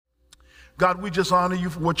God, we just honor you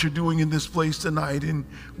for what you're doing in this place tonight, and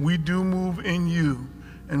we do move in you,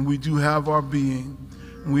 and we do have our being.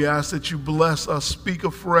 And we ask that you bless us, speak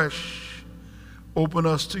afresh, open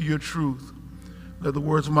us to your truth. Let the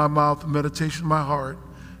words of my mouth and meditation of my heart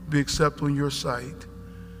be acceptable in your sight.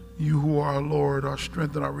 You who are our Lord, our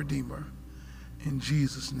strength, and our Redeemer. In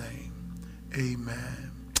Jesus' name,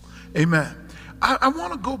 amen. Amen. I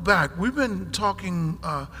want to go back. We've been talking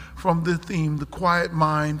from the theme, the quiet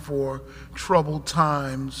mind for troubled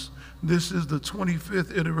times. This is the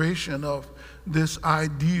 25th iteration of this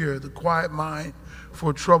idea, the quiet mind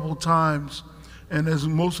for troubled times. And as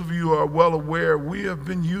most of you are well aware, we have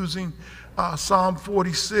been using Psalm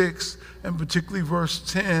 46, and particularly verse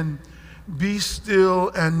 10, be still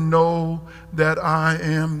and know that I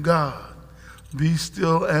am God. Be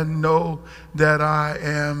still and know that I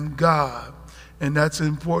am God. And that's an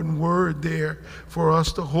important word there for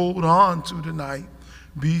us to hold on to tonight.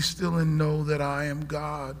 Be still and know that I am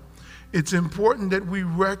God. It's important that we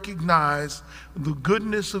recognize the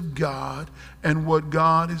goodness of God and what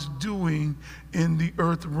God is doing in the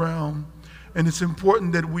earth realm. And it's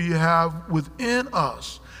important that we have within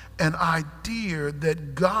us an idea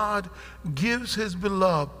that God gives his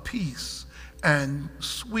beloved peace and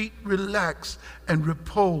sweet relax and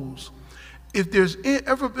repose. If there's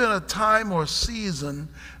ever been a time or season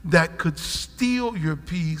that could steal your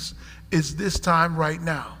peace, it's this time right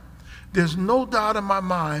now. There's no doubt in my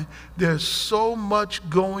mind, there's so much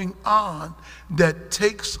going on that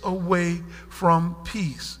takes away from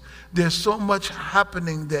peace. There's so much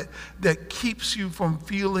happening that keeps you from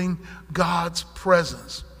feeling God's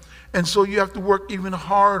presence. And so you have to work even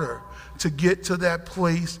harder to get to that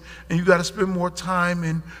place, and you got to spend more time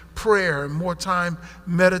in prayer and more time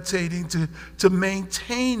meditating to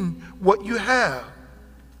maintain what you have.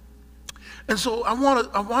 And so I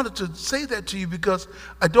wanted to say that to you because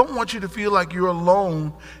I don't want you to feel like you're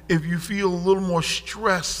alone if you feel a little more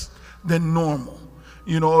stressed than normal.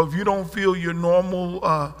 You know, if you don't feel your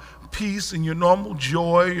normal peace and your normal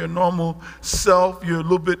joy, your normal self, you're a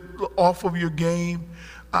little bit off of your game.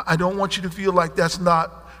 I don't want you to feel like that's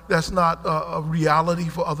not a reality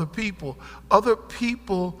for other people. Other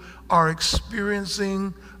people are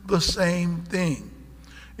experiencing the same thing.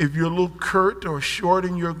 If you're a little curt or short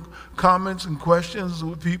in your comments and questions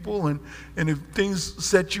with people, and if things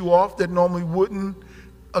set you off that normally wouldn't,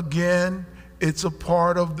 again, it's a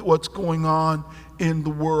part of what's going on in the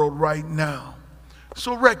world right now.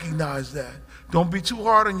 So recognize that. Don't be too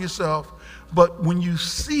hard on yourself. But when you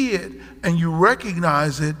see it and you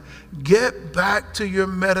recognize it, get back to your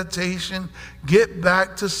meditation, get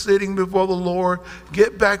back to sitting before the Lord,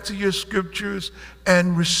 get back to your scriptures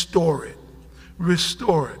and restore it.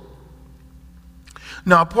 Restore it.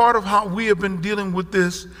 Now, part of how we have been dealing with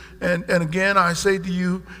this, and again, I say to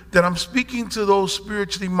you that I'm speaking to those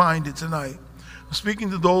spiritually minded tonight. I'm speaking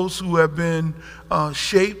to those who have been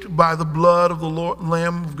shaped by the blood of the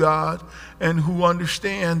Lamb of God, and who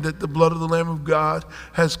understand that the blood of the Lamb of God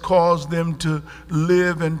has caused them to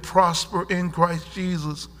live and prosper in Christ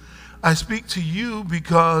Jesus. I speak to you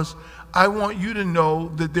because I want you to know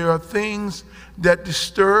that there are things that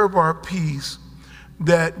disturb our peace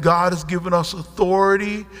that God has given us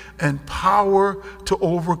authority and power to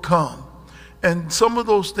overcome. And some of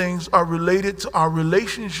those things are related to our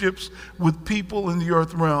relationships with people in the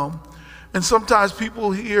earth realm. And sometimes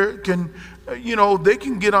people here can, they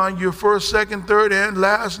can get on your first, second, third, and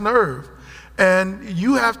last nerve. And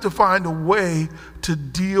you have to find a way to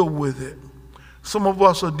deal with it. Some of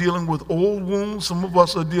us are dealing with old wounds. Some of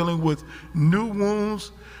us are dealing with new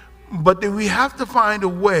wounds. But then we have to find a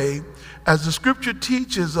way, as the scripture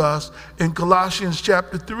teaches us in Colossians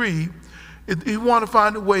chapter 3, you want to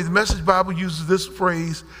find a way. The Message Bible uses this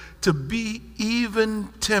phrase, to be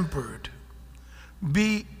even-tempered.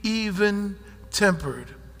 Be even-tempered.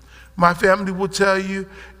 My family will tell you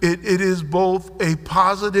it is both a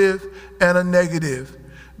positive and a negative,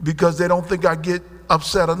 because they don't think I get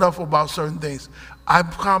upset enough about certain things.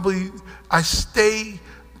 I stay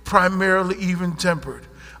primarily even-tempered.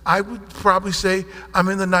 I would probably say I'm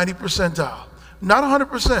in the 90th percentile. Not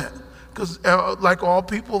 100%, because like all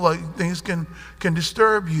people, things can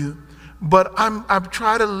disturb you. But I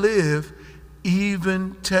try to live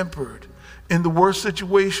even-tempered. In the worst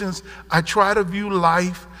situations, I try to view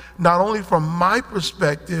life not only from my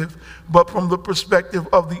perspective, but from the perspective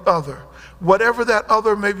of the other. Whatever that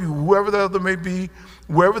other may be, whoever the other may be,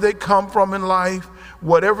 wherever they come from in life,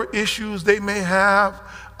 whatever issues they may have,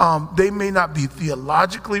 They may not be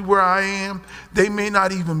theologically where I am. They may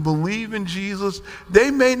not even believe in Jesus. They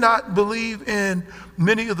may not believe in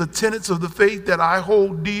many of the tenets of the faith that I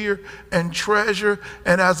hold dear and treasure,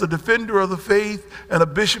 and as a defender of the faith and a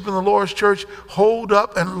bishop in the Lord's church, hold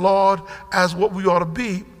up and laud as what we ought to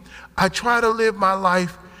be. I try to live my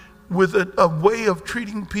life with a way of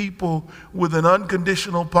treating people with an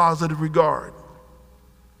unconditional positive regard.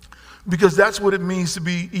 Because that's what it means to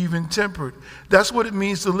be even-tempered. That's what it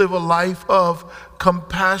means to live a life of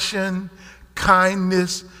compassion,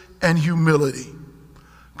 kindness, and humility.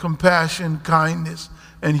 Compassion, kindness,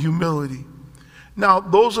 and humility. Now,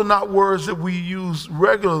 those are not words that we use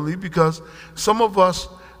regularly because some of us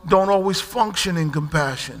don't always function in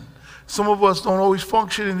compassion. Some of us don't always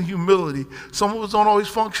function in humility. Some of us don't always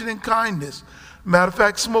function in kindness. Matter of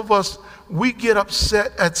fact, some of us, we get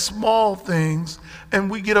upset at small things and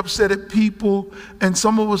we get upset at people, and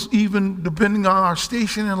some of us, even depending on our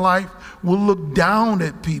station in life, will look down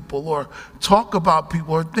at people or talk about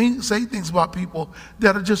people or say things about people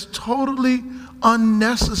that are just totally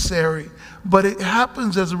unnecessary. But it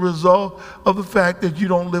happens as a result of the fact that you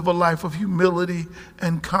don't live a life of humility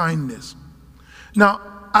and kindness. Now,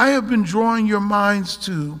 I have been drawing your minds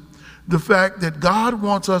to the fact that God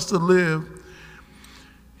wants us to live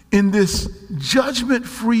in this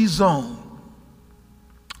judgment-free zone.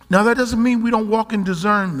 Now, that doesn't mean we don't walk in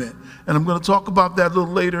discernment, and I'm going to talk about that a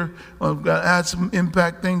little later. I've got to add some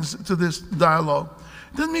impact things to this dialogue.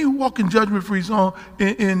 It doesn't mean we walk in judgment-free zone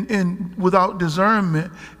without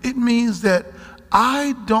discernment. It means that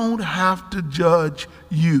I don't have to judge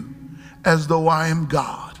you as though I am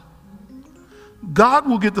God. God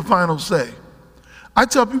will get the final say. I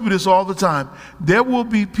tell people this all the time. There will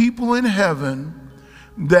be people in heaven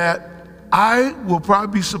that I will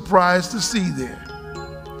probably be surprised to see there.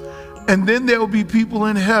 And then there will be people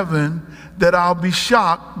in heaven that I'll be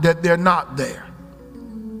shocked that they're not there.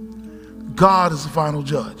 God is the final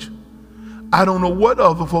judge. I don't know what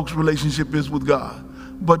other folks' relationship is with God,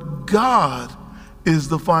 but God is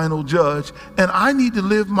the final judge. And I need to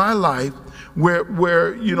live my life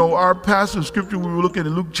where you know, our passage of scripture we were looking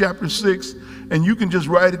at Luke chapter 6, and you can just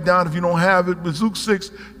write it down if you don't have it, but Luke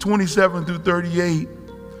 6, 27 through 38.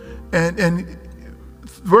 And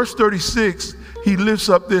verse 36, he lifts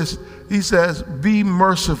up this. He says, be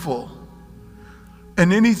merciful.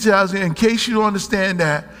 And then he tells you, in case you don't understand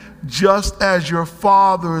that, just as your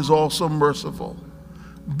Father is also merciful.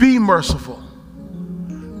 Be merciful.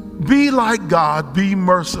 Be like God, be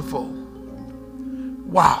merciful.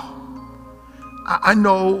 Wow. I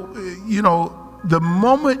know, you know, the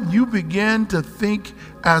moment you begin to think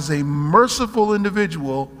as a merciful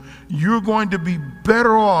individual, you're going to be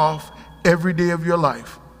better off every day of your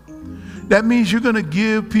life. That means you're going to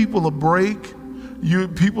give people a break.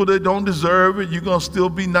 People that don't deserve it, you're going to still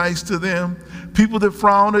be nice to them. People that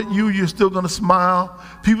frown at you, you're still going to smile.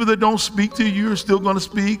 People that don't speak to you, you're still going to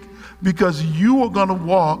speak, because you are going to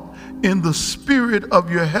walk in the spirit of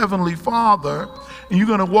your heavenly Father, and you're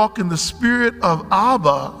going to walk in the spirit of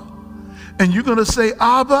Abba, and you're going to say,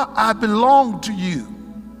 Abba, I belong to you.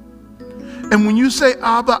 And when you say,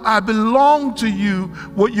 Abba, I belong to you,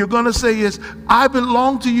 what you're going to say is, I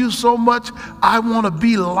belong to you so much, I want to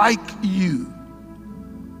be like you.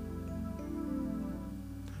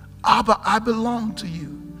 Abba, I belong to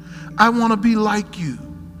you. I want to be like you.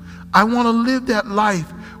 I want to live that life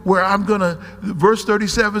where I'm going to, verse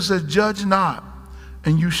 37 says, judge not,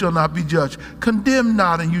 and you shall not be judged. Condemn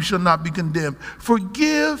not, and you shall not be condemned.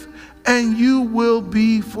 Forgive, and you will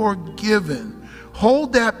be forgiven.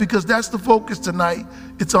 Hold that, because that's the focus tonight.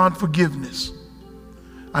 It's on forgiveness.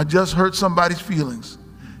 I just hurt somebody's feelings.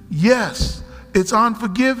 Yes, it's on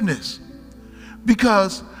forgiveness.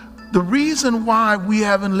 Because the reason why we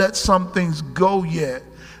haven't let some things go yet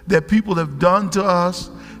that people have done to us,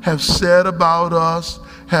 have said about us,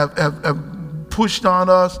 have pushed on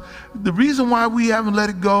us, the reason why we haven't let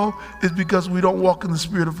it go is because we don't walk in the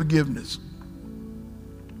spirit of forgiveness.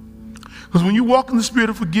 Because when you walk in the spirit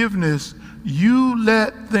of forgiveness, you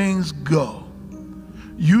let things go.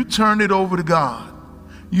 You turn it over to God.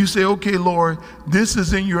 You say, okay, Lord, this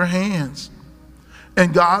is in your hands.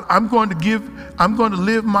 And God, I'm going to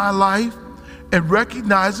live my life and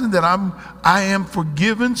recognizing that I am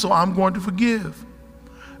forgiven, so I'm going to forgive.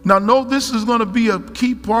 Now, know this is going to be a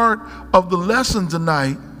key part of the lesson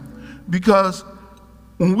tonight, because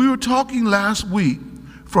when we were talking last week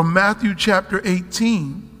from Matthew chapter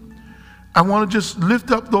 18, I want to just lift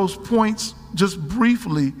up those points just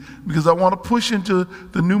briefly, because I want to push into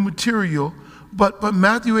the new material. But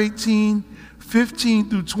Matthew 18, 15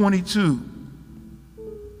 through 22.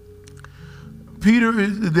 Peter,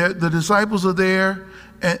 the disciples are there,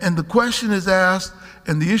 and the question is asked,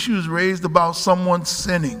 and the issue is raised about someone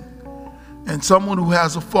sinning and someone who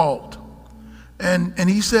has a fault. And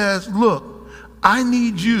he says, look, I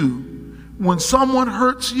need you, when someone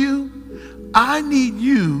hurts you, I need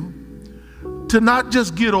you to not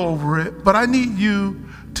just get over it, but I need you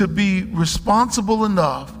to be responsible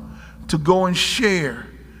enough to go and share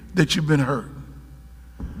that you've been hurt.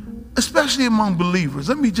 Especially among believers.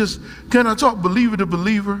 Can I talk believer to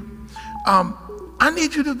believer? I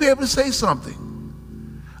need you to be able to say something.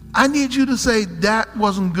 I need you to say, that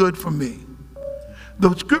wasn't good for me.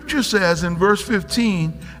 The scripture says in verse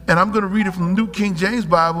 15, and I'm going to read it from the New King James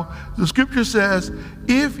Bible, the scripture says,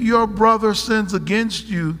 if your brother sins against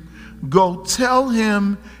you, go tell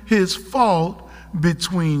him his fault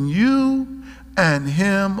between you and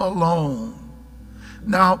him alone.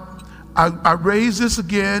 Now, I raise this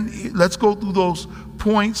again. Let's go through those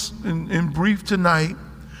points in brief tonight.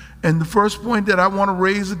 And the first point that I want to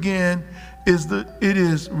raise again is that it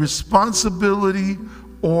is responsibility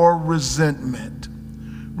or resentment.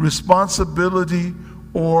 Responsibility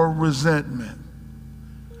or resentment.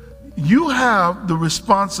 You have the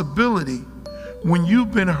responsibility when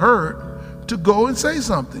you've been hurt to go and say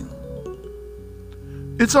something.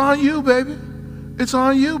 It's on you, baby. It's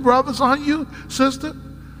on you, brother. It's on you, sister.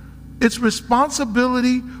 It's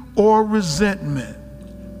responsibility or resentment.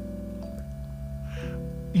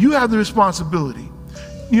 You have the responsibility.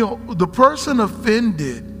 You know, the person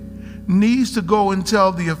offended needs to go and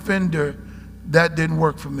tell the offender, that didn't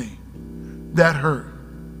work for me. That hurt.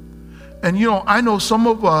 And you know, I know some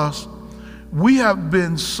of us, we have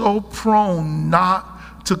been so prone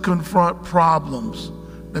not to confront problems.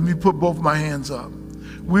 Let me put both my hands up.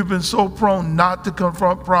 We've been so prone not to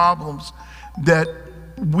confront problems that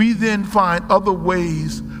we then find other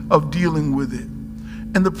ways of dealing with it.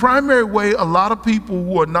 And the primary way a lot of people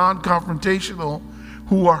who are non-confrontational,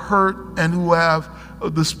 who are hurt and who have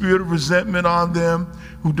the spirit of resentment on them,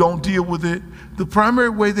 who don't deal with it, the primary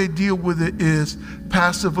way they deal with it is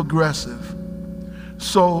passive aggressive.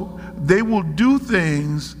 So they will do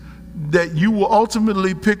things that you will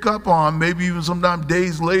ultimately pick up on, maybe even sometimes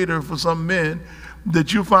days later for some men,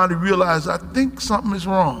 that you finally realize, I think something is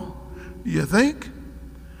wrong. You think?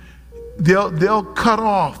 They'll cut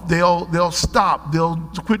off, they'll stop, they'll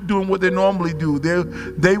quit doing what they normally do.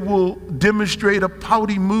 They will demonstrate a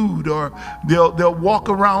pouty mood, or they'll walk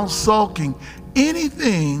around sulking.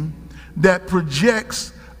 Anything that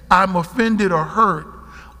projects I'm offended or hurt,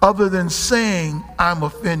 other than saying I'm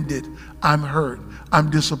offended, I'm hurt,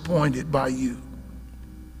 I'm disappointed by you.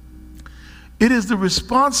 It is the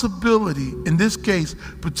responsibility, in this case,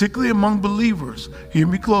 particularly among believers, hear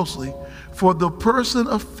me closely, for the person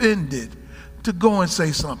offended to go and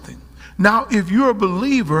say something. Now, if you're a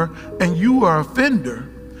believer and you are an offender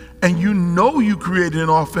and you know you created an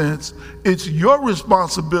offense, it's your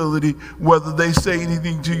responsibility, whether they say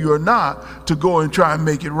anything to you or not, to go and try and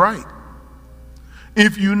make it right.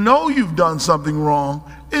 If you know you've done something wrong,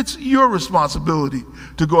 it's your responsibility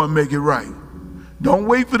to go and make it right. Don't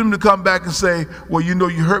wait for them to come back and say, well, you know,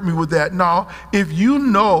 you hurt me with that. No, if you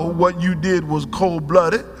know what you did was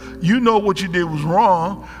cold-blooded, you know what you did was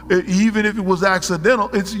wrong, even if it was accidental,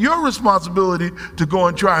 it's your responsibility to go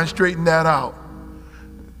and try and straighten that out.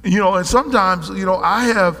 You know, and sometimes, you know, I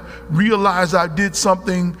have realized I did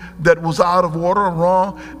something that was out of order or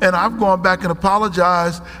wrong, and I've gone back and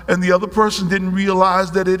apologized, and the other person didn't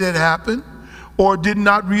realize that it had happened, or did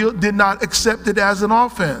not accept it as an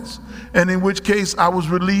offense. And in which case I was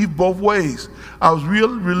relieved both ways. I was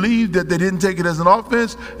relieved that they didn't take it as an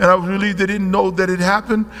offense, and I was relieved they didn't know that it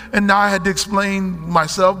happened, and now I had to explain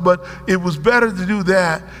myself, but it was better to do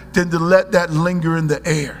that than to let that linger in the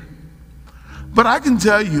air. But I can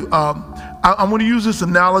tell you, I'm going to use this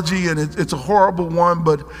analogy, and it's a horrible one,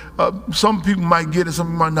 but some people might get it, some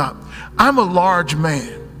people might not. I'm a large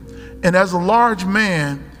man, and as a large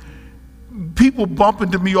man, people bump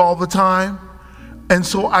into me all the time. And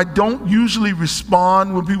so I don't usually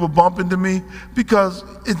respond when people bump into me, because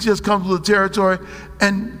it just comes with the territory.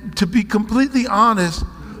 And to be completely honest,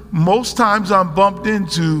 most times I'm bumped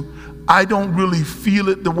into, I don't really feel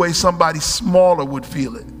it the way somebody smaller would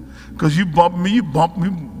feel it. Because you bump me,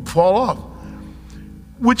 fall off.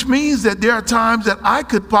 Which means that there are times that I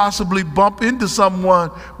could possibly bump into someone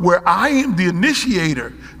where I am the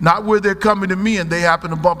initiator, not where they're coming to me and they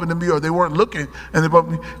happen to bump into me, or they weren't looking and they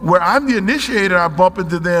bumped me. Where I'm the initiator, I bump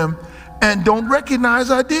into them and don't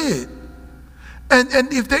recognize I did.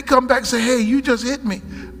 And if they come back and say, hey, you just hit me,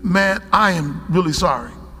 man, I am really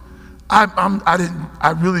sorry.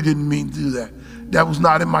 I really didn't mean to do that. That was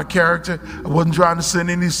not in my character. I wasn't trying to send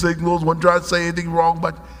any signals, wasn't trying to say anything wrong.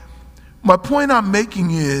 But my point I'm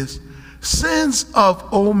making is sins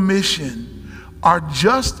of omission are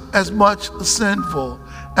just as much sinful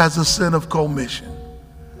as a sin of commission.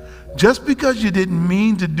 Just because you didn't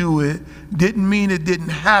mean to do it didn't mean it didn't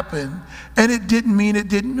happen, and it didn't mean it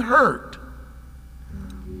didn't hurt.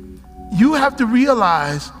 You have to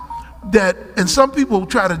realize that, and some people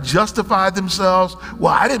try to justify themselves,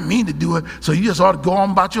 well, I didn't mean to do it, so you just ought to go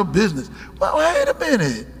on about your business. Well, wait a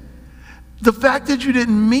minute. The fact that you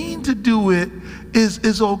didn't mean to do it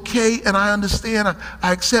is okay, and I understand,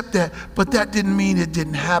 I accept that, but that didn't mean it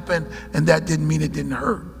didn't happen, and that didn't mean it didn't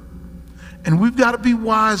hurt. And we've got to be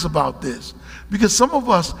wise about this, because some of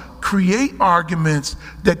us create arguments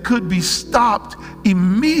that could be stopped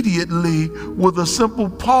immediately with a simple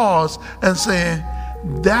pause and saying,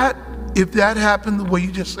 that if that happened the way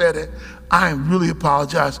you just said it, I really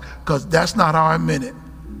apologize, because that's not how I meant it.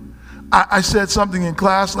 I said something in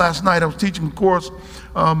class last night. I was teaching a course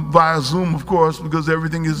via Zoom, of course, because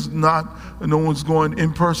everything is not, no one's going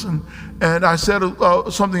in person. And I said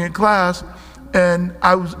something in class, and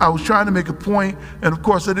I was trying to make a point, and of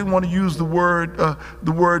course I didn't want to use the word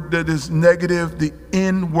that is negative, the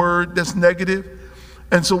N word that's negative.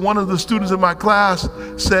 And so one of the students in my class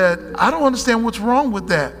said, I don't understand what's wrong with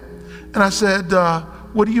that. And I said,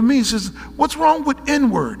 what do you mean? She says, what's wrong with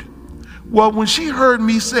N-word? Well, when she heard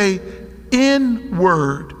me say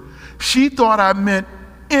N-word, she thought I meant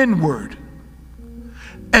N-word.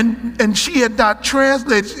 And she had not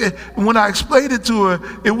translated. And when I explained it to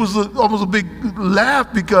her, it was almost a big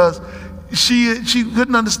laugh, because she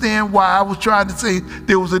couldn't understand why I was trying to say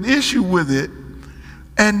there was an issue with it.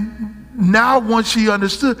 And now once she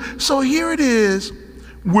understood, so here it is,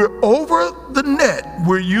 we're over the net,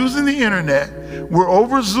 we're using the internet, we're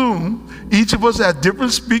over Zoom, each of us has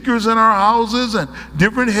different speakers in our houses and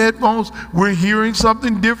different headphones, we're hearing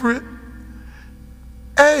something different.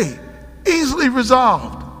 Hey, easily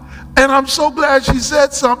resolved. And I'm so glad she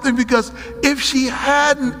said something, because if she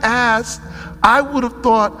hadn't asked, I would have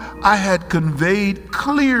thought I had conveyed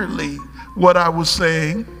clearly what I was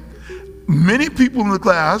saying. Many people in the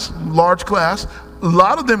class, large class, a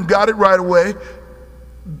lot of them got it right away.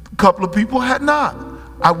 A couple of people had not.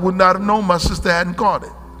 I would not have known my sister hadn't caught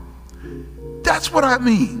it. That's what I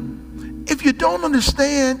mean. If you don't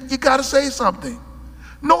understand, you got to say something.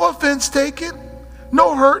 No offense taken,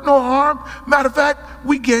 no hurt, no harm. Matter of fact,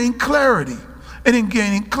 we gain clarity. And in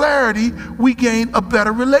gaining clarity, we gain a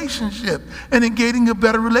better relationship. And in gaining a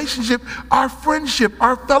better relationship, our friendship,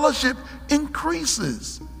 our fellowship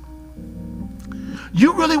increases.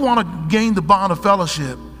 You really want to gain the bond of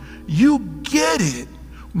fellowship, you get it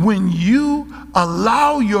when you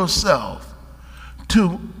allow yourself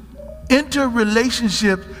to enter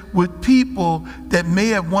relationships with people that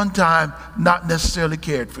may at one time not necessarily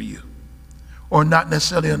cared for you or not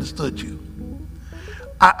necessarily understood you.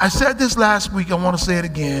 I said this last week, I want to say it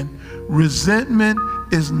again. Resentment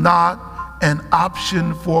is not an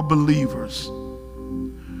option for believers.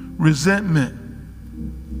 Resentment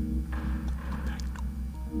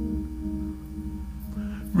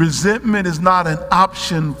is not an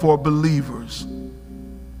option for believers.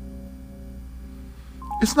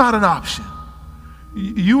 It's not an option.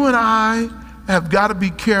 You and I have got to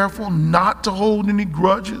be careful not to hold any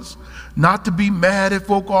grudges, not to be mad at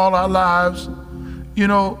folk all our lives. You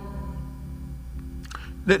know,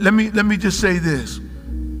 let me just say this.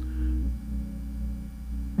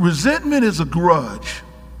 Resentment is a grudge.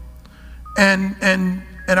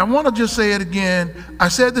 And I want to just say it again. I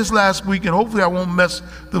said this last week, and hopefully I won't mess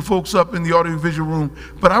the folks up in the audiovisual room,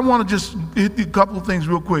 but I want to just hit a couple of things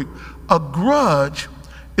real quick. A grudge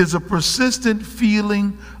is a persistent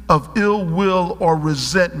feeling of ill will or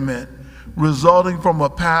resentment resulting from a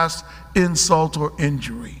past insult or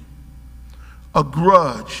injury. A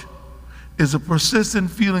grudge is a persistent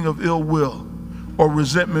feeling of ill will or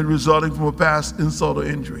resentment resulting from a past insult or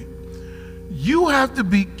injury. You have to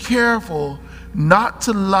be careful not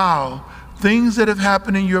to allow things that have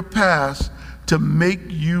happened in your past to make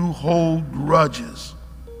you hold grudges.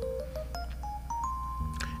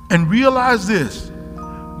 And realize this,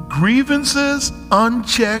 grievances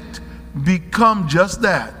unchecked become just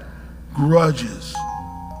that, grudges.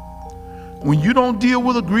 When you don't deal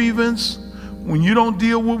with a grievance, when you don't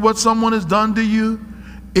deal with what someone has done to you,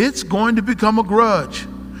 it's going to become a grudge.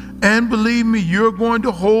 And believe me, you're going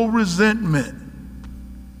to hold resentment.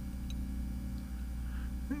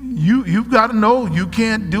 You've got to know you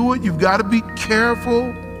can't do it. You've got to be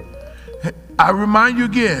careful. I remind you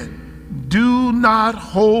again, do not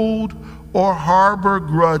hold or harbor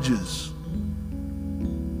grudges.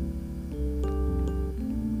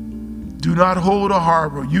 Do not hold or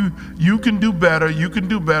harbor. You can do better. You can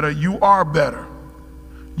do better. You are better.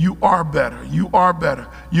 You are better. You are better.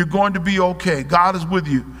 You're going to be okay. God is with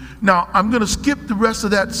you. Now, I'm going to skip the rest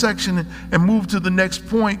of that section and move to the next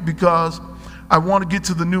point because I want to get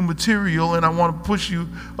to the new material and I want to push you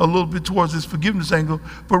a little bit towards this forgiveness angle.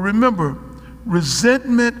 But remember,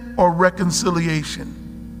 resentment or reconciliation.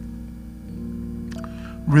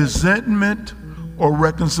 Resentment or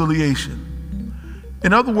reconciliation.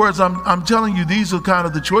 In other words, I'm telling you, these are kind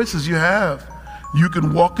of the choices you have. You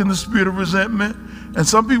can walk in the spirit of resentment. And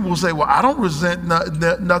some people will say, well, I don't resent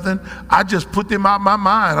nothing. I just put them out of my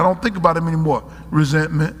mind. I don't think about them anymore.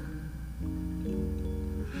 Resentment.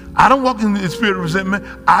 I don't walk in the spirit of resentment.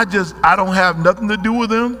 I don't have nothing to do with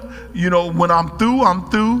them. You know, when I'm through,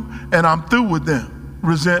 and I'm through with them.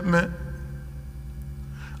 Resentment.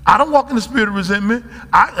 I don't walk in the spirit of resentment.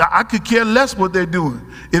 I could care less what they're doing.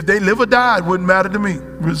 If they live or die, it wouldn't matter to me.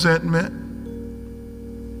 Resentment.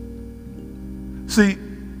 See,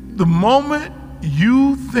 the moment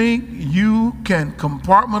you think you can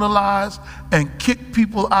compartmentalize and kick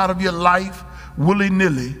people out of your life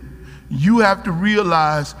willy-nilly, you have to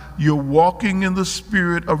realize you're walking in the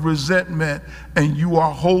spirit of resentment and you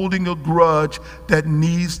are holding a grudge that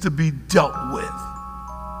needs to be dealt with.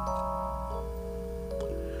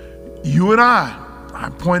 You and I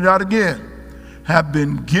point out again, have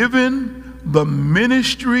been given the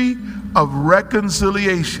ministry of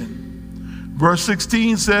reconciliation. Verse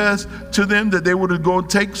 16 says to them that they were to go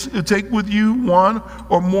take with you one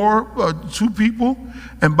or more, two people,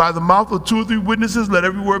 and by the mouth of 2 or 3 witnesses, let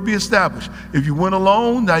every word be established. If you went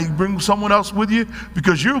alone, now you bring someone else with you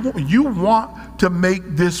because you want to make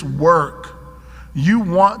this work. You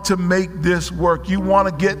want to make this work. You want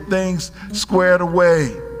to get things squared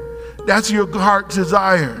away. That's your heart's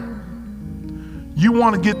desire. You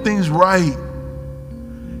want to get things right.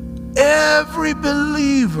 Every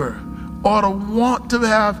believer ought to want to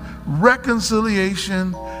have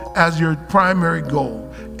reconciliation as your primary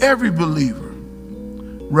goal. Every believer.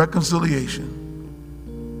 Reconciliation.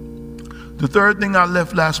 The third thing I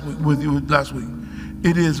left with you last week,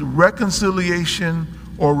 it is reconciliation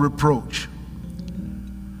or reproach.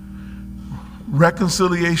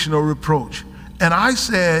 Reconciliation or reproach. And I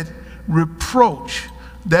said reproach,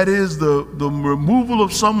 that is the removal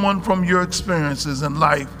of someone from your experiences in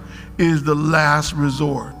life, is the last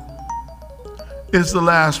resort. It's the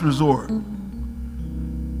last resort.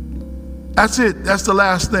 That's it. That's the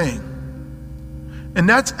last thing. And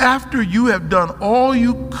that's after you have done all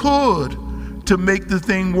you could to make the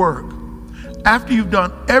thing work. After you've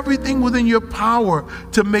done everything within your power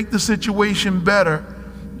to make the situation better,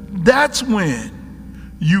 that's when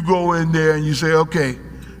you go in there and you say, okay,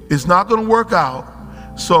 it's not going to work out,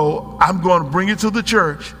 so I'm going to bring it to the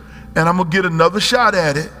church and I'm going to get another shot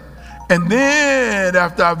at it. And then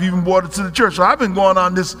after I've even brought it to the church, so I've been going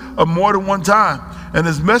on this more than one time. And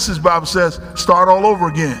this Message Bible says, start all over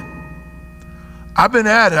again. I've been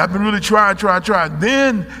at it. I've been really trying.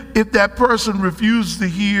 Then if that person refuses to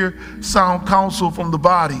hear sound counsel from the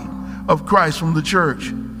body of Christ, from the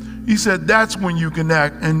church, he said that's when you can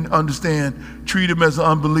act and understand, treat him as an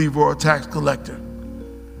unbeliever or a tax collector.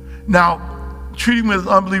 Now, treating him as an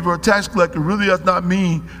unbeliever or a tax collector really does not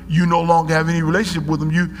mean you no longer have any relationship with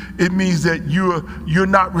him. It means that you're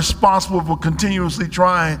not responsible for continuously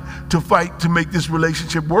trying to fight to make this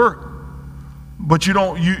relationship work. But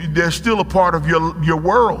they're still a part of your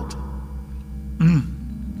world.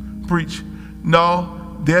 Preach.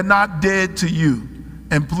 No, they're not dead to you.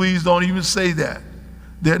 And please don't even say that.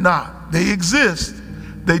 They're not. They exist.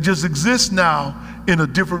 They just exist now in a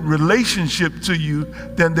different relationship to you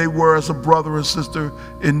than they were as a brother and sister,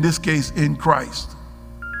 in this case, in Christ.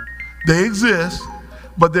 They exist,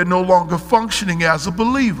 but they're no longer functioning as a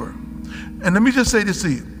believer. And let me just say this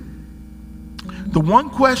to you. The one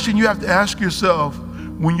question you have to ask yourself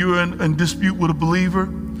when you're in dispute with a believer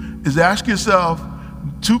is ask yourself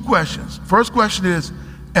 2 questions. First question is,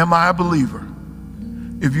 am I a believer?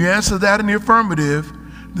 If you answer that in the affirmative,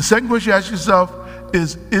 the second question you ask yourself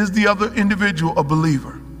is the other individual a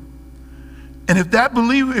believer? And if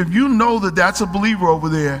you know that that's a believer over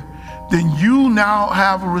there, then you now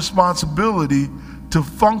have a responsibility to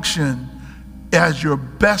function as your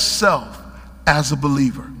best self as a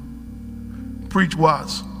believer. Preach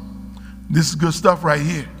Watts. This is good stuff right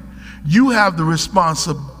here. You have the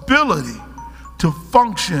responsibility to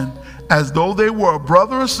function as though they were a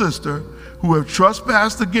brother or sister who have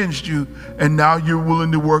trespassed against you, and now you're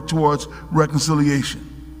willing to work towards reconciliation.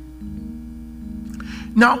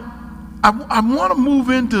 Now, I want to move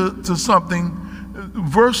into something.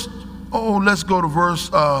 Let's go to verse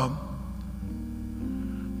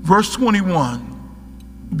Verse 21,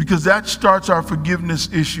 because that starts our forgiveness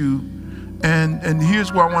issue. And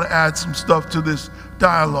here's where I want to add some stuff to this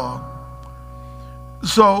dialogue.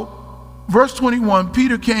 So, verse 21,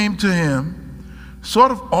 Peter came to him, sort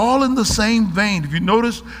of all in the same vein. If you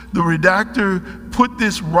notice, the redactor put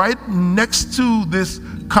this right next to this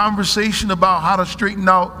conversation about how to straighten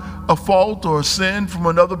out a fault or a sin from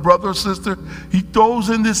another brother or sister. He throws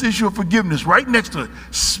in this issue of forgiveness right next to it,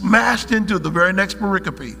 smashed into the very next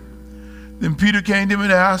pericope. Then Peter came to him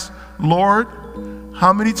and asked, Lord,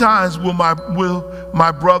 how many times will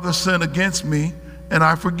my brother sin against me and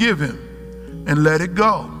I forgive him and let it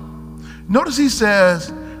go? Notice he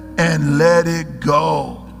says, and let it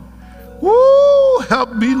go. Woo,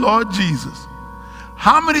 help me, Lord Jesus.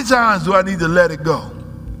 How many times do I need to let it go?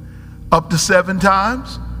 Up to 7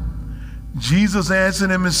 times? Jesus answered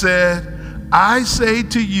him and said, I say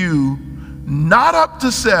to you, not up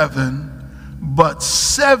to 7, but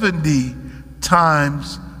 70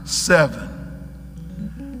 times 7.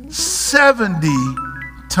 70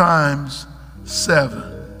 times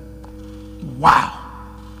 7. Wow.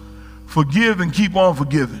 Forgive and keep on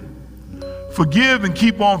forgiving. Forgive and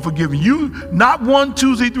keep on forgiving. You, not 1,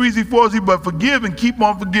 2, 3, 4, but forgive and keep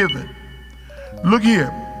on forgiving. Look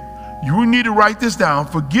here. You need to write this down.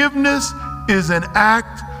 Forgiveness is an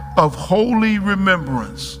act of holy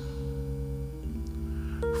remembrance.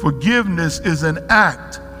 Forgiveness is an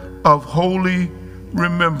act of holy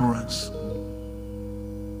remembrance.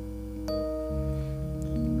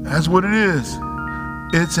 That's what it is.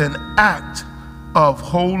 It's an act of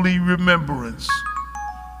holy remembrance.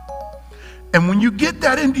 And when you get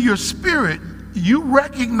that into your spirit, you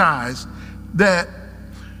recognize that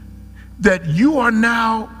you are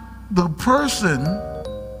now the person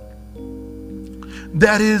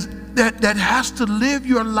that has to live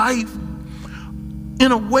your life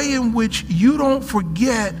in a way in which you don't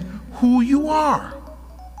forget who you are.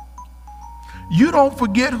 You don't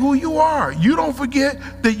forget who you are. You don't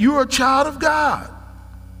forget that you're a child of God.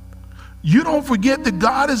 You don't forget that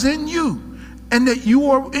God is in you and that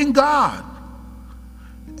you are in God.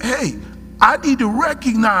 Hey, I need to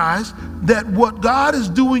recognize that what God is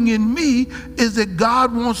doing in me is that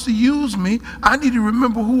God wants to use me. I need to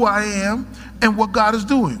remember who I am and what God is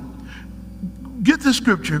doing. Get the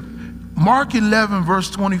scripture, Mark 11, verse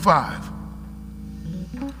 25.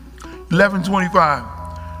 11:25.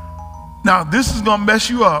 Now, this is going to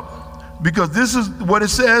mess you up, because this is what it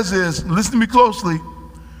says is, listen to me closely,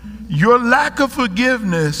 your lack of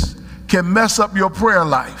forgiveness can mess up your prayer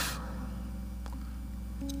life.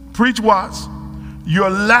 Preach, Watts.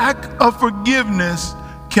 Your lack of forgiveness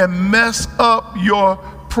can mess up your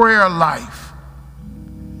prayer life.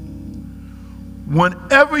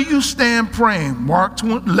 Whenever you stand praying, Mark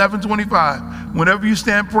 11:25, whenever you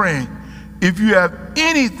stand praying, if you have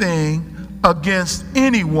anything against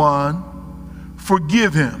anyone,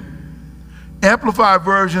 forgive him. Amplified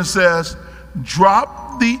version says,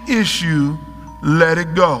 drop the issue, let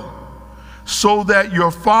it go, so that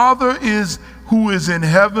your Father who is in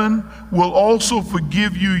heaven will also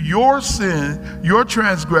forgive you your sin, your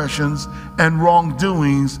transgressions, and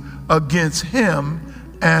wrongdoings against him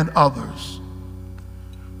and others.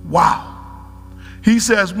 Wow. He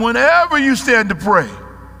says, whenever you stand to pray,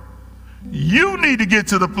 you need to get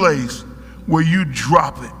to the place where you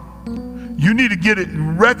drop it. You need to get it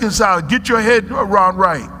reconciled, get your head around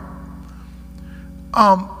right.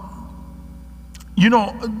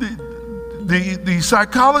 The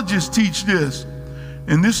psychologists teach this,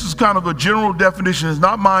 and this is kind of a general definition. It's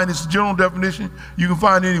not mine, it's a general definition you can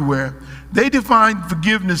find anywhere. They define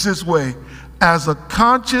forgiveness this way: as a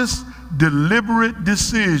conscious, deliberate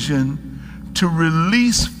decision to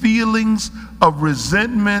release feelings of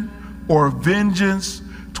resentment or vengeance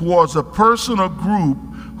towards a person or group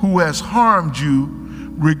who has harmed you,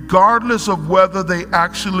 regardless of whether they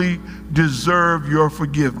actually deserve your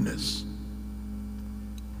forgiveness.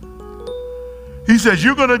 He says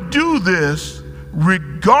you're going to do this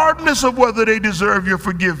regardless of whether they deserve your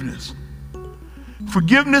forgiveness.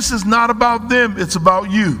 Forgiveness is not about them, it's about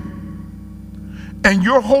you. And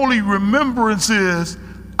your holy remembrance is,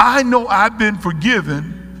 I know I've been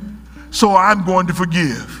forgiven, so I'm going to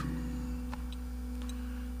forgive.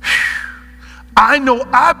 I know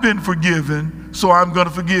I've been forgiven, so I'm going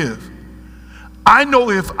to forgive. I know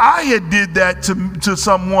if I had did that to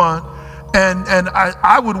someone and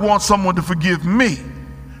I would want someone to forgive me,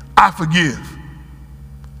 I forgive.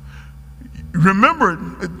 Remember,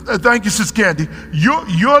 thank you, Sister Candy,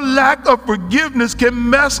 your lack of forgiveness can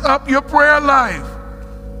mess up your prayer life.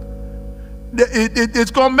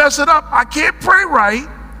 It's going to mess it up. I can't pray right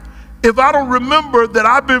If I don't remember that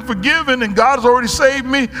I've been forgiven and God has already saved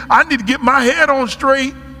me, I need to get my head on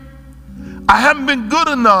straight. I haven't been good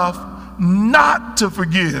enough not to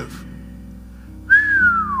forgive.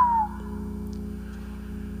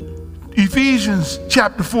 Ephesians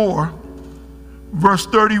chapter 4, verse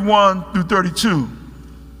 31 through 32.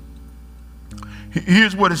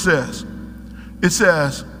 Here's what it says. It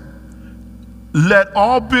says, let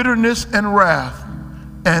all bitterness and wrath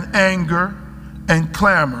and anger and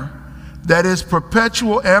clamor, that is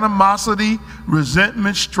perpetual animosity,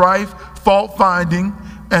 resentment, strife, fault-finding,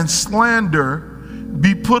 and slander,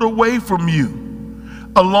 be put away from you,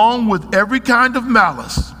 along with every kind of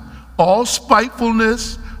malice, all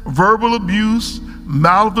spitefulness, verbal abuse,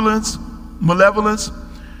 malevolence.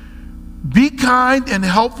 Be kind and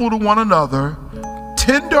helpful to one another,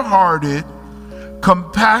 tender-hearted,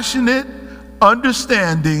 compassionate,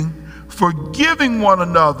 understanding, forgiving one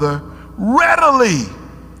another readily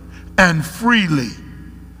and freely,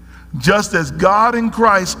 just as God in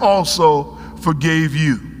Christ also forgave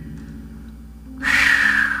you.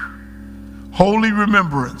 Holy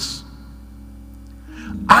remembrance.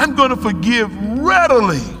 I'm going to forgive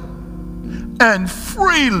readily and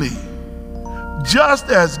freely, just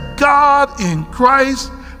as God in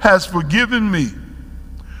Christ has forgiven me.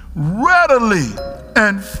 Readily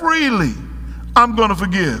and freely, I'm going to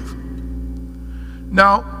forgive.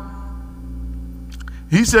 Now,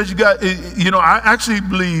 he says I actually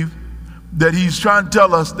believe that he's trying to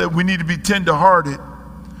tell us that we need to be tender-hearted.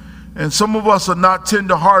 And some of us are not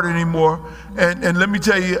tender-hearted anymore. And let me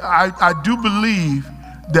tell you, I do believe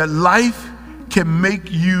that life can make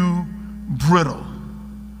you brittle.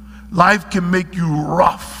 Life can make you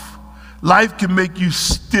rough. Life can make you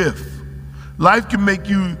stiff. Life can make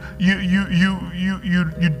you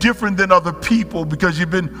different than other people because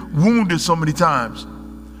you've been wounded so many times.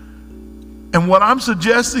 And what I'm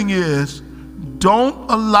suggesting is,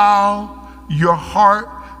 don't allow your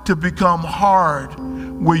heart to become hard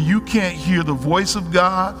where you can't hear the voice of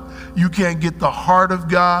God, you can't get the heart of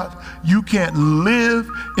God, you can't live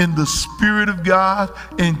in the Spirit of God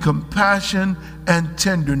in compassion and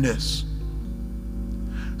tenderness.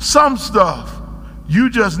 Some stuff you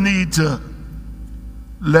just need to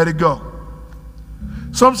let it go.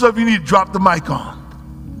 Some stuff you need to drop the mic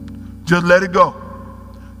on. Just let it go.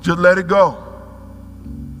 Just let it go.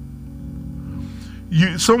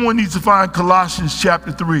 Someone needs to find Colossians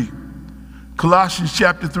chapter 3. Colossians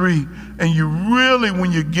chapter 3. And you really,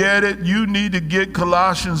 when you get it, you need to get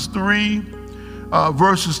Colossians 3,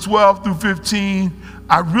 verses 12 through 15.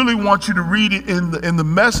 I really want you to read it in the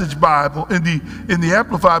Message Bible, in the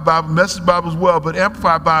Amplified Bible, Message Bible as well, but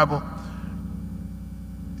Amplified Bible.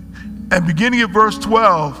 And beginning at verse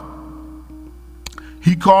 12,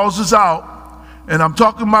 he calls us out. And I'm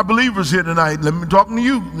talking to my believers here tonight. Let me talk to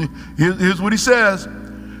you. Here's what he says.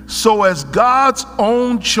 So as God's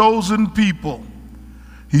own chosen people,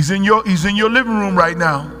 he's in your living room right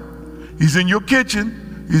now. He's in your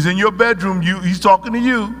kitchen. He's in your bedroom. He's talking to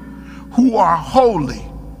you, who are holy.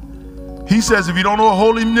 He says, if you don't know what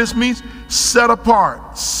holiness means, set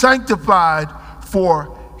apart, sanctified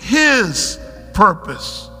for his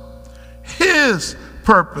purpose. His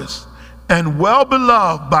purpose, and well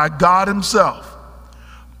beloved by God himself.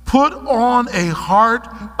 Put on a heart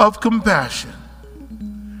of compassion.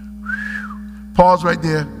 Pause right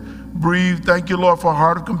there. Breathe. Thank you, Lord, for a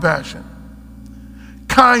heart of compassion.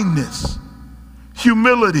 Kindness,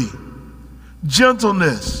 humility,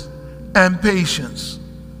 gentleness, and patience,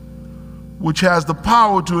 which has the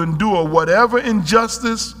power to endure whatever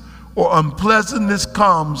injustice or unpleasantness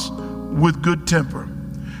comes with good temper.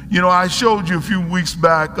 You know, I showed you a few weeks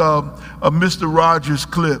back a Mr. Rogers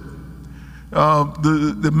clip.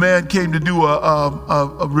 The man came to do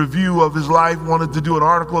a review of his life, wanted to do an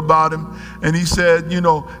article about him, and he said, you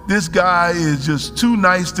know, this guy is just too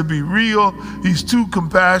nice to be real. He's too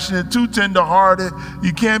compassionate, too tender-hearted.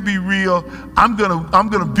 You can't be real. I'm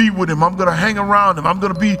gonna be with him. I'm gonna hang around him. I'm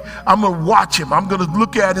gonna watch him. I'm gonna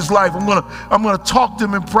look at his life. I'm gonna talk to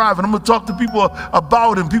him in private. I'm gonna talk to people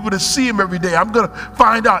about him, people that see him every day. I'm gonna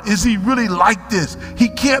find out, is he really like this? He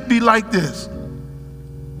can't be like this.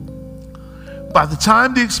 By the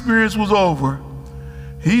time the experience was over,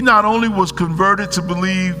 he not only was converted to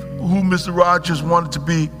believe who Mr. Rogers wanted to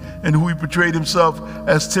be and who he portrayed himself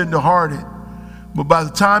as tender-hearted, but by the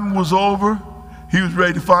time it was over, he was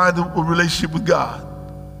ready to find a relationship with God,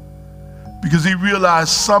 because he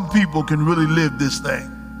realized some people can really live this thing.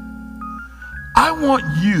 I want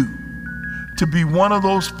you to be one of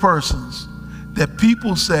those persons that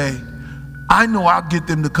people say, I know I'll get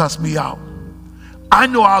them to cuss me out. I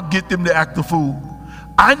know I'll get them to act the fool.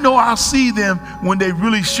 I know I'll see them when they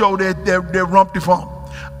really show their rumpty fump.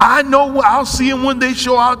 I know I'll see them when they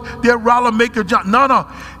show out their Roller Maker John. No.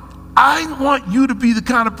 I want you to be the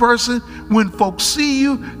kind of person when folks see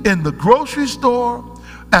you in the grocery store,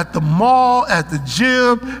 at the mall, at the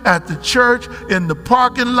gym, at the church, in the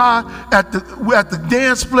parking lot, at the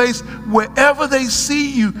dance place, wherever they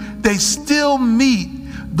see you, they still meet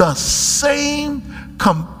the same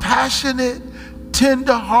compassionate,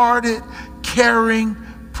 tender-hearted, caring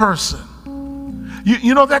person.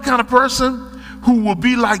 You know that kind of person who will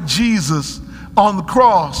be like Jesus on the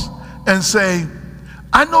cross and say,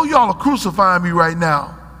 I know y'all are crucifying me right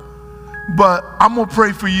now, but I'm going to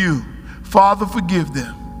pray for you. Father, forgive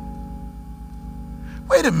them.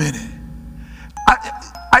 Wait a minute.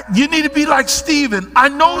 You need to be like Stephen. I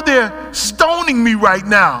know they're stoning me right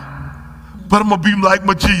now, but I'm going to be like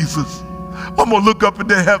my Jesus. I'm going to look up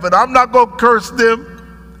into heaven. I'm not going to curse them.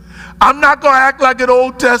 I'm not going to act like an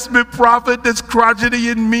Old Testament prophet that's crotchety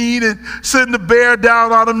and mean and send the bear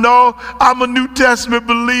down on them. No, I'm a New Testament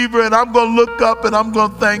believer, and I'm going to look up and I'm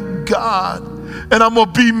going to thank God. And I'm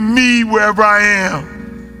going to be me wherever I am.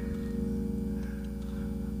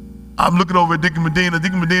 I'm looking over at Deacon Medina.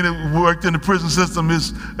 Deacon Medina worked in the prison system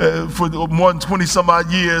for more than 20 some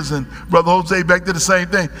odd years, and Brother Jose back did the same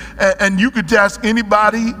thing. And you could ask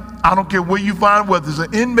anybody, I don't care where you find, whether it's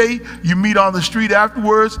an inmate you meet on the street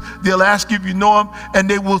afterwards, they'll ask you if you know him, and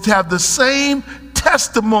they will have the same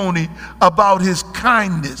testimony about his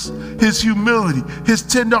kindness, his humility, his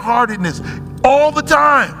tenderheartedness all the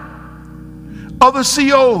time. Other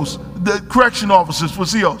COs, the correction officers for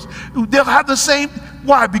COs, they'll have the same.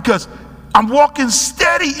 Why? Because I'm walking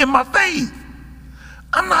steady in my faith.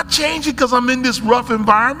 I'm not changing because I'm in this rough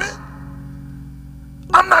environment.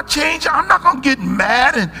 I'm not changing. I'm not going to get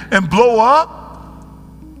mad and blow up.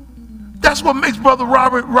 That's what makes Brother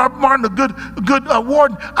Robert Martin a good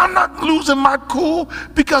warden. I'm not losing my cool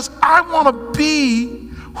because I want to be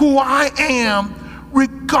who I am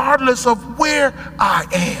regardless of where I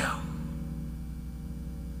am.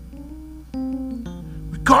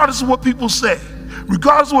 Regardless of what people say.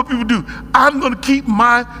 Regardless of what people do, I'm going to keep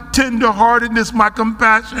my tenderheartedness, my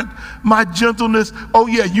compassion, my gentleness. Oh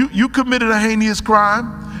yeah, you committed a heinous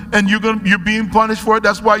crime, and you're being punished for it.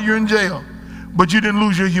 That's why you're in jail. But you didn't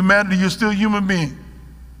lose your humanity. You're still a human being.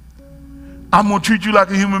 I'm going to treat you like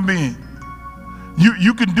a human being.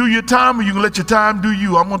 You can do your time, or you can let your time do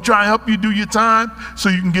you. I'm going to try and help you do your time so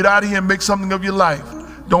you can get out of here and make something of your life.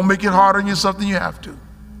 Don't make it harder on yourself than you have to.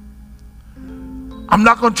 I'm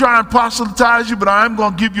not going to try and proselytize you, but I am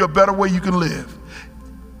going to give you a better way you can live.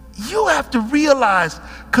 You have to realize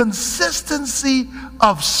consistency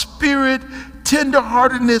of spirit,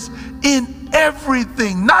 tenderheartedness in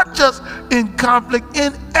everything, not just in conflict,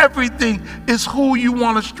 in everything is who you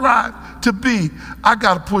want to strive to be. I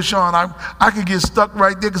got to push on. I can get stuck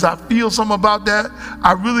right there because I feel something about that.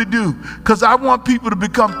 I really do. Because I want people to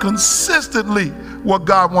become consistently what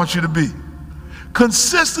God wants you to be.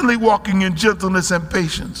 Consistently walking in gentleness and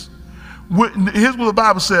patience. Here's what the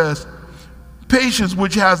Bible says. Patience,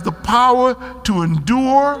 which has the power to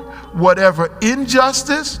endure whatever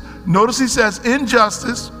injustice, notice he says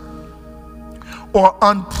injustice, or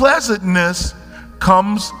unpleasantness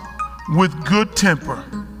comes with good temper.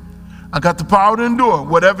 I got the power to endure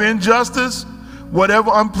whatever injustice,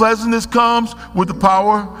 whatever unpleasantness comes with the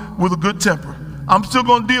power, with a good temper. I'm still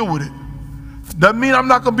going to deal with it. Doesn't mean I'm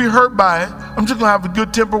not going to be hurt by it. I'm just going to have a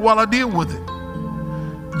good temper while I deal with it.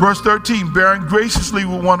 Verse 13, bearing graciously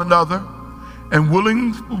with one another and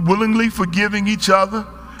willingly forgiving each other.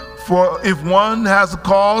 For if one has a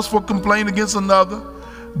cause for complaint against another,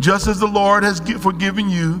 just as the Lord has forgiven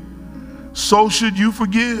you, so should you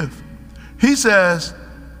forgive. He says,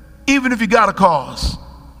 even if you got a cause,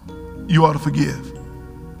 you ought to forgive.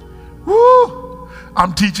 Woo!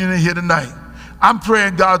 I'm teaching it here tonight. I'm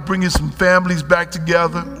praying God bringing some families back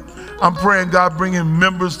together. I'm praying God bringing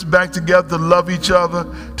members back together to love each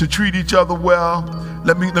other, to treat each other well.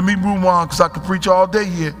 Let me move on because I could preach all day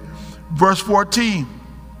here. Verse 14,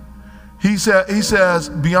 he says,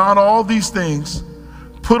 beyond all these things,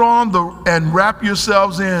 put on and wrap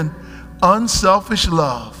yourselves in unselfish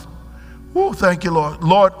love. Oh, thank you, Lord.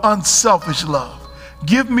 Lord, unselfish love.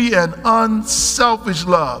 Give me an unselfish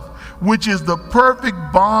love, which is the perfect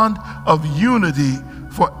bond of unity,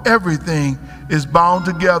 for everything is bound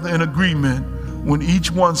together in agreement when each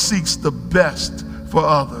one seeks the best for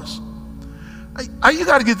others. You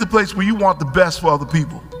got to get to the place where you want the best for other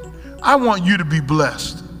people. I want you to be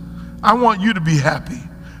blessed. I want you to be happy.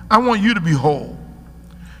 I want you to be whole.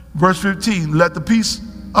 Verse 15, let the peace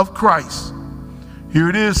of Christ, here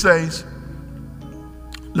it is, saints,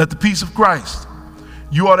 let the peace of Christ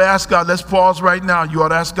You ought to ask God, let's pause right now. You ought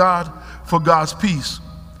to ask God for God's peace.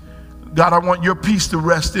 God, I want your peace to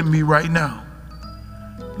rest in me right now.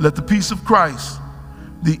 Let the peace of Christ,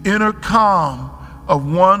 the inner calm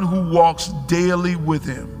of one who walks daily with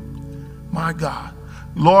him. My God.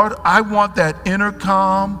 Lord, I want that inner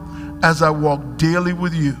calm as I walk daily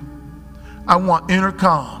with you. I want inner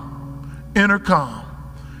calm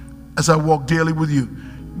as I walk daily with you.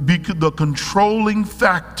 Be the controlling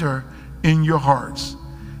factor in your hearts.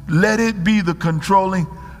 Let it be the controlling.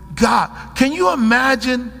 God, can you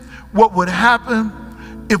imagine what would happen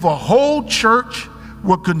if a whole church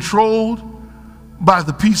were controlled by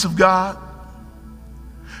the peace of God?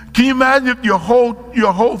 Can you imagine if your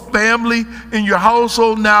whole family and your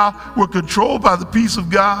household now were controlled by the peace of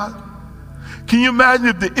God? Can you imagine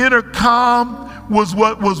if the inner calm was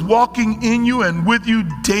what was walking in you and with you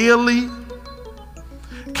daily?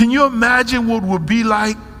 Can you imagine what it would be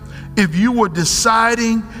like if you were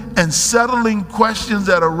deciding and settling questions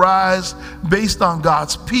that arise based on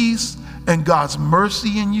God's peace and God's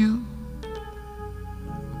mercy in you?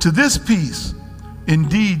 To this peace,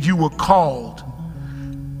 indeed, you were called.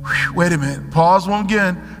 Whew, wait a minute. Pause one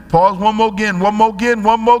again. Pause one more again. One more again.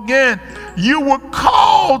 One more again. You were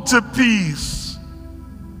called to peace.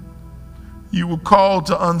 You were called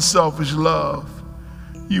to unselfish love.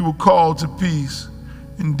 You were called to peace.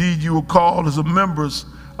 Indeed, you were called as members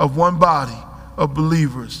of one body of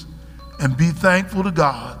believers. And be thankful to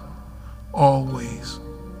God always.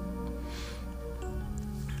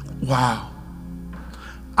 Wow.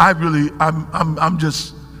 I'm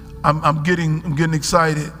getting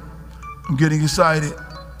excited. I'm getting excited.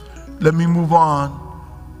 Let me move on.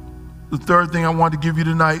 The third thing I want to give you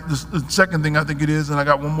tonight, the second thing I think it is, and I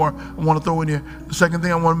got one more I want to throw in here. The second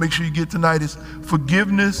thing I want to make sure you get tonight is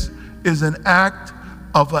forgiveness is an act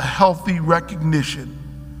of a healthy recognition.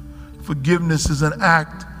 Forgiveness is an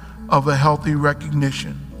act of a healthy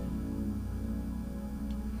recognition.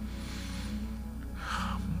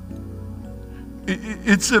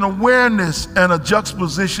 It's an awareness and a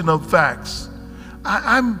juxtaposition of facts.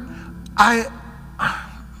 Let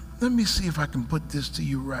me see if I can put this to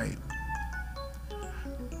you right.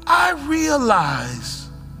 I realize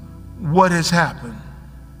what has happened.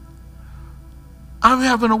 I'm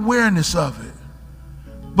having awareness of it.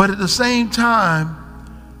 But at the same time,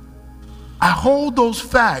 I hold those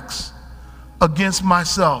facts against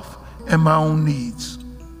myself and my own needs.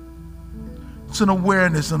 It's an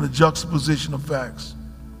awareness and a juxtaposition of facts.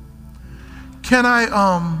 Can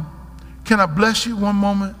I bless you one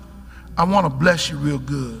moment? I want to bless you real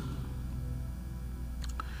good.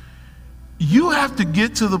 You have to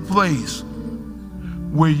get to the place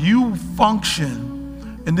where you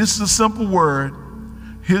function, and this is a simple word,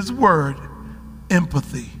 his word,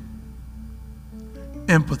 empathy.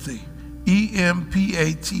 Empathy.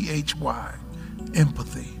 E-M-P-A-T-H-Y.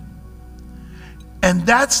 Empathy. And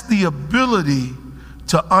that's the ability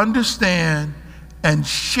to understand and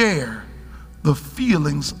share the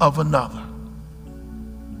feelings of another.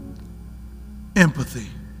 Empathy.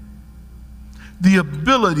 The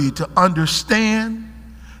ability to understand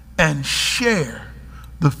and share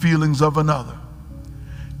the feelings of another.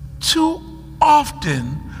 Too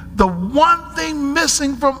often, the one thing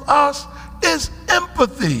missing from us is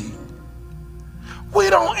empathy. We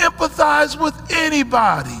don't empathize with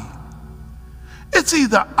anybody. It's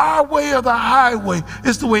either our way or the highway.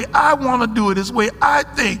 It's the way I want to do it. It's the way I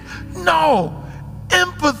think. No,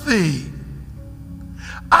 empathy.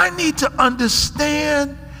 I need to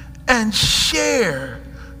understand and share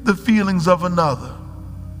the feelings of another.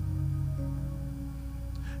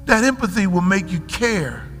 That empathy will make you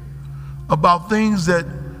care about things that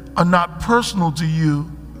are not personal to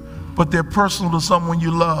you, but they're personal to someone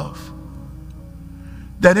you love.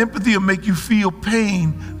 That empathy will make you feel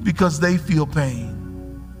pain because they feel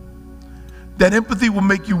pain. That empathy will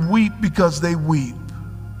make you weep because they weep.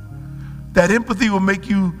 That empathy will make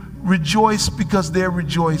you rejoice because they're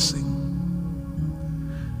rejoicing.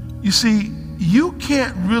 You see, you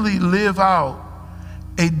can't really live out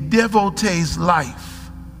a devotee's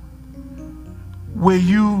life where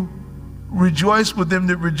you rejoice with them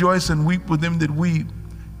that rejoice and weep with them that weep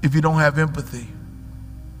if you don't have empathy.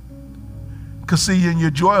 Because see, and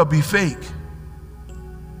your joy will be fake.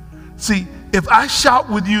 See, if I shout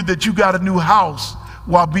with you that you got a new house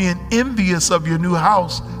while being envious of your new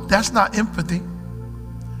house, that's not empathy.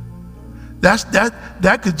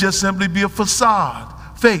 That could just simply be a facade,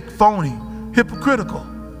 fake, phony, hypocritical.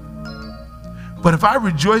 But if I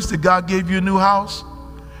rejoice that God gave you a new house,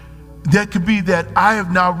 that could be that I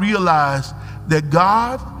have now realized that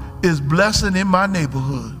God is blessing in my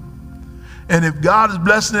neighborhood. And if God is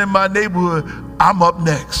blessing in my neighborhood, I'm up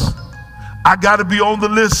next. I got to be on the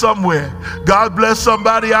list somewhere. God bless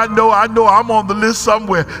somebody I know I'm on the list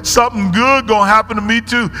somewhere. Something good going to happen to me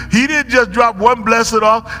too. He didn't just drop one blessing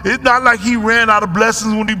off. It's not like he ran out of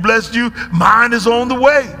blessings when he blessed you. Mine is on the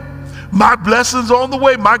way. My blessings on the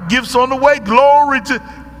way. My gifts on the way. Glory to...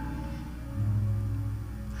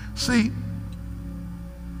 See,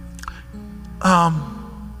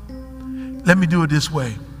 let me do it this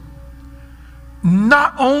way.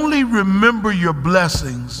 Not only remember your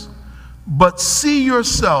blessings, but see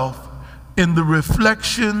yourself in the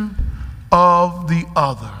reflection of the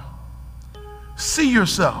other. See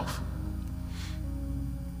yourself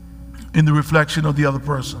in the reflection of the other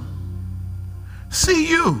person. See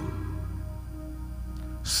you.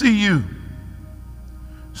 See you.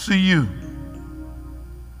 See you.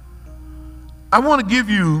 I want to give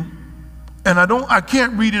you, and I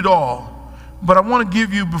can't read it all, but I want to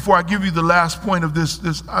give you, before I give you the last point of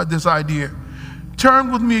this idea,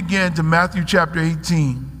 turn with me again to Matthew chapter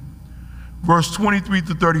 18, verse 23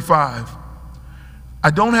 to 35. I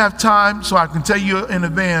don't have time, so I can tell you in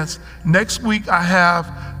advance. Next week I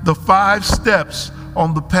have the 5 steps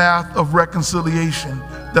on the path of reconciliation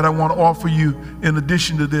that I want to offer you in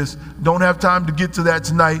addition to this. Don't have time to get to that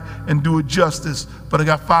tonight and do it justice, but I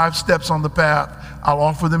got 5 steps on the path. I'll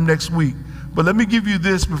offer them next week. But let me give you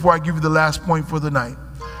this before I give you the last point for the night.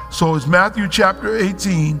 So it's Matthew chapter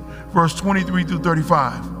 18, verse 23 through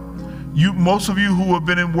 35. Most of you who have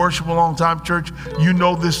been in worship a long time, church, you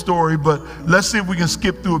know this story, but let's see if we can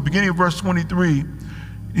skip through it. Beginning of verse 23,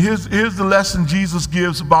 here's the lesson Jesus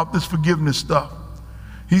gives about this forgiveness stuff.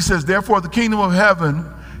 He says, therefore the kingdom of heaven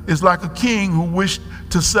is like a king who wished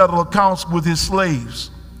to settle accounts with his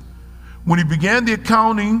slaves. When he began the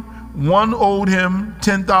accounting, one owed him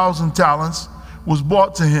 10,000 talents, was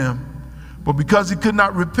brought to him. But because he could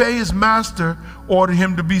not repay, his master ordered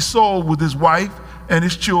him to be sold with his wife and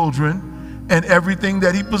his children and everything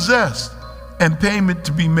that he possessed, and payment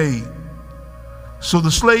to be made. So the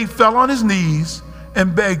slave fell on his knees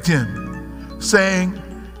and begged him, saying,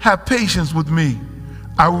 have patience with me.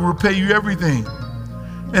 I will repay you everything.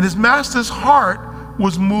 And his master's heart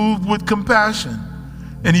was moved with compassion,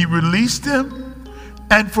 and he released him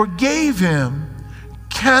and forgave him,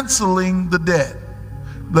 canceling the debt.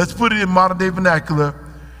 Let's put it in modern day vernacular.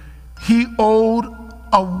 He owed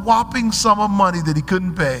a whopping sum of money that he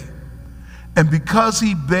couldn't pay. And because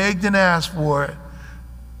he begged and asked for it,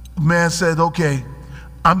 the man said, okay,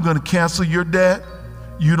 I'm going to cancel your debt.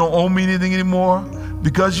 You don't owe me anything anymore.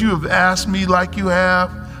 Because you have asked me like you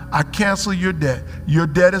have, I cancel your debt. Your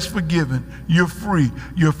debt is forgiven. You're free.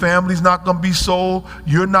 Your family's not going to be sold.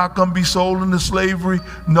 You're not going to be sold into slavery.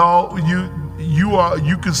 No,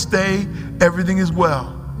 you can stay. Everything is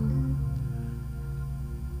well.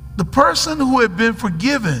 The person who had been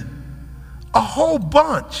forgiven a whole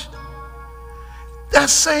bunch, that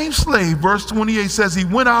same slave, verse 28 says, he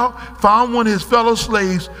went out, found one of his fellow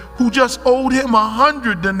slaves who just owed him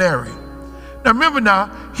 100 denarii. Now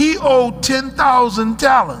remember he owed 10,000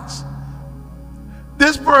 talents.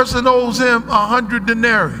 This person owes him 100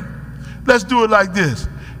 denarii. Let's do it like this.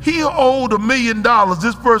 He owed $1 million.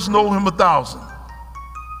 This person owed him 1,000.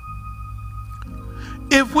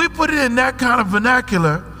 If we put it in that kind of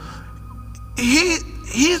vernacular,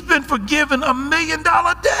 he's been forgiven $1 million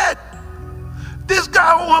debt. This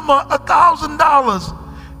guy owed him $1,000.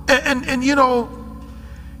 And you know,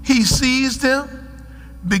 he seized him,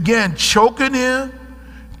 began choking him,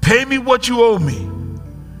 pay me what you owe me.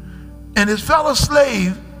 And his fellow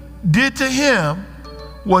slave did to him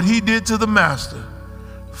what he did to the master.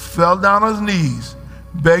 Fell down on his knees,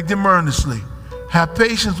 begged him earnestly, have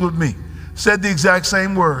patience with me. Said the exact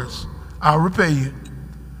same words, I'll repay you.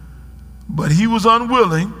 But he was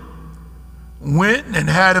unwilling, went and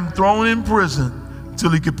had him thrown in prison till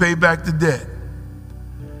he could pay back the debt.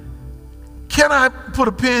 Can I put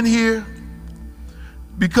a pin here?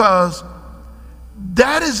 Because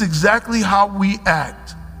that is exactly how we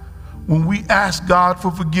act when we ask God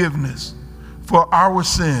for forgiveness for our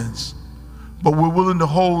sins, but we're willing to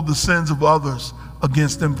hold the sins of others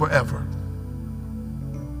against them forever.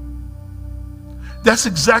 That's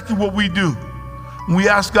exactly what we do. We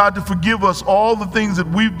ask God to forgive us all the things that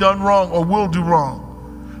we've done wrong or will do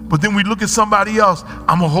wrong. But then we look at somebody else,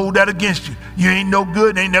 I'm going to hold that against you. You ain't no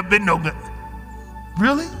good, ain't never been no good.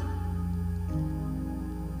 Really?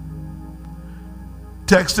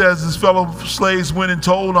 Text says his fellow slaves went and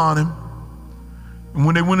told on him. And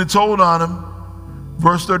when they went and told on him,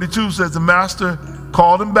 verse 32 says the master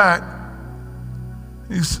called him back.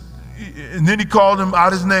 And then he called him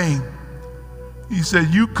out his name. He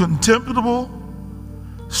said, you contemptible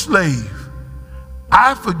slave,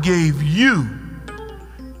 I forgave you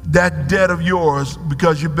that debt of yours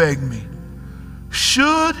because you begged me.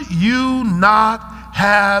 Should you not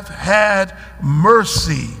have had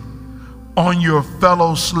mercy on your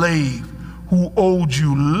fellow slave who owed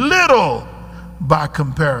you little by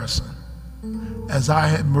comparison, as I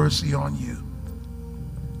had mercy on you?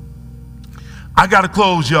 I got to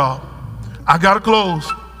close, y'all. I got to close.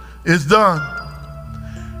 It's done.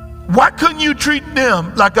 Why couldn't you treat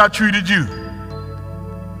them like I treated you?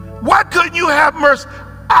 Why couldn't you have mercy?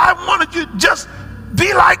 I wanted you to just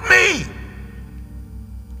be like me.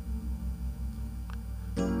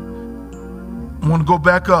 I want to go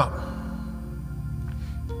back up.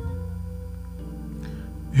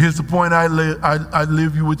 Here's the point I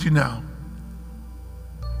leave you with you now.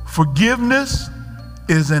 Forgiveness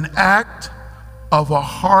is an act of a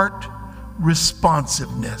heart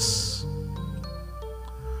responsiveness.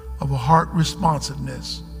 Of a heart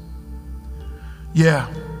responsiveness.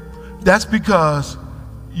 Yeah, that's because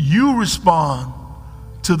you respond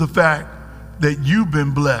to the fact that you've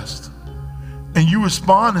been blessed. And you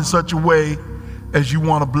respond in such a way as you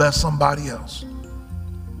want to bless somebody else.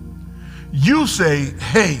 You say,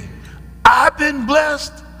 hey, I've been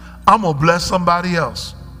blessed, I'm going to bless somebody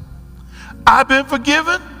else. I've been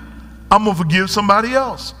forgiven, I'm going to forgive somebody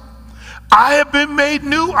else. I have been made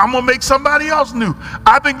new, I'm going to make somebody else new.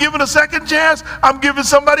 I've been given a second chance, I'm giving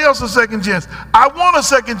somebody else a second chance. I want a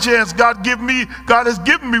second chance, God has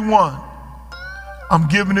given me one. I'm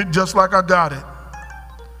giving it just like I got it.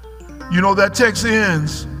 You know, that text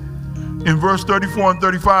ends in verse 34 and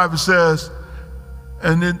 35. It says,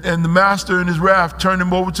 and the master in his wrath turned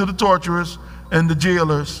him over to the torturers and the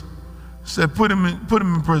jailers, said, put him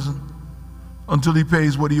in prison until he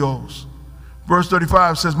pays what he owes. Verse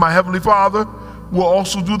 35 says, my heavenly Father will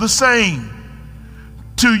also do the same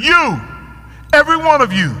to you, every one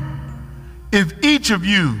of you, if each of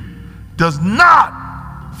you does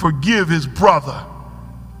not forgive his brother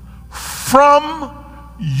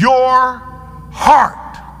from your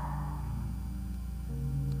heart.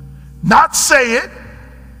 Not say it,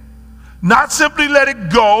 not simply let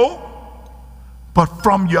it go, but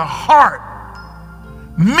from your heart.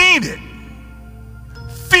 Mean it,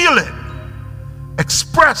 feel it,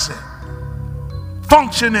 express it,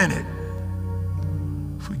 function in it.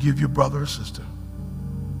 Forgive your brother or sister.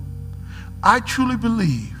 I truly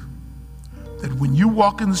believe that when you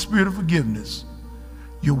walk in the spirit of forgiveness,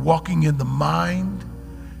 you're walking in the mind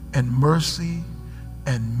and mercy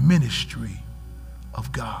and ministry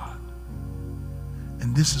of God.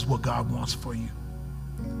 And this is what God wants for you.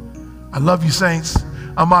 I love you, saints.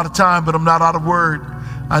 I'm out of time, but I'm not out of word.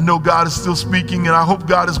 I know God is still speaking, and I hope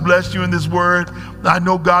God has blessed you in this word. I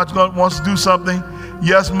know God wants to do something.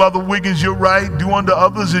 Yes, Mother Wiggins, you're right. Do unto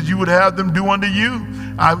others as you would have them do unto you.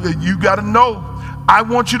 You got to know. I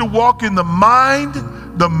want you to walk in the mind,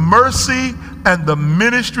 the mercy, and the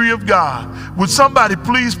ministry of God. Would somebody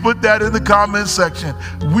please put that in the comment section?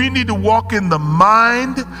 We need to walk in the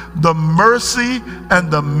mind, the mercy,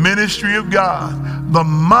 and the ministry of God. The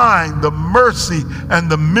mind, the mercy, and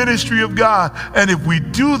the ministry of God. And if we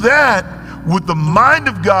do that with the mind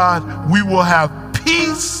of God, we will have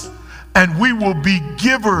peace, and we will be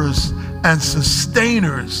givers and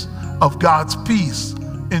sustainers of God's peace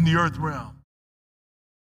in the earth realm.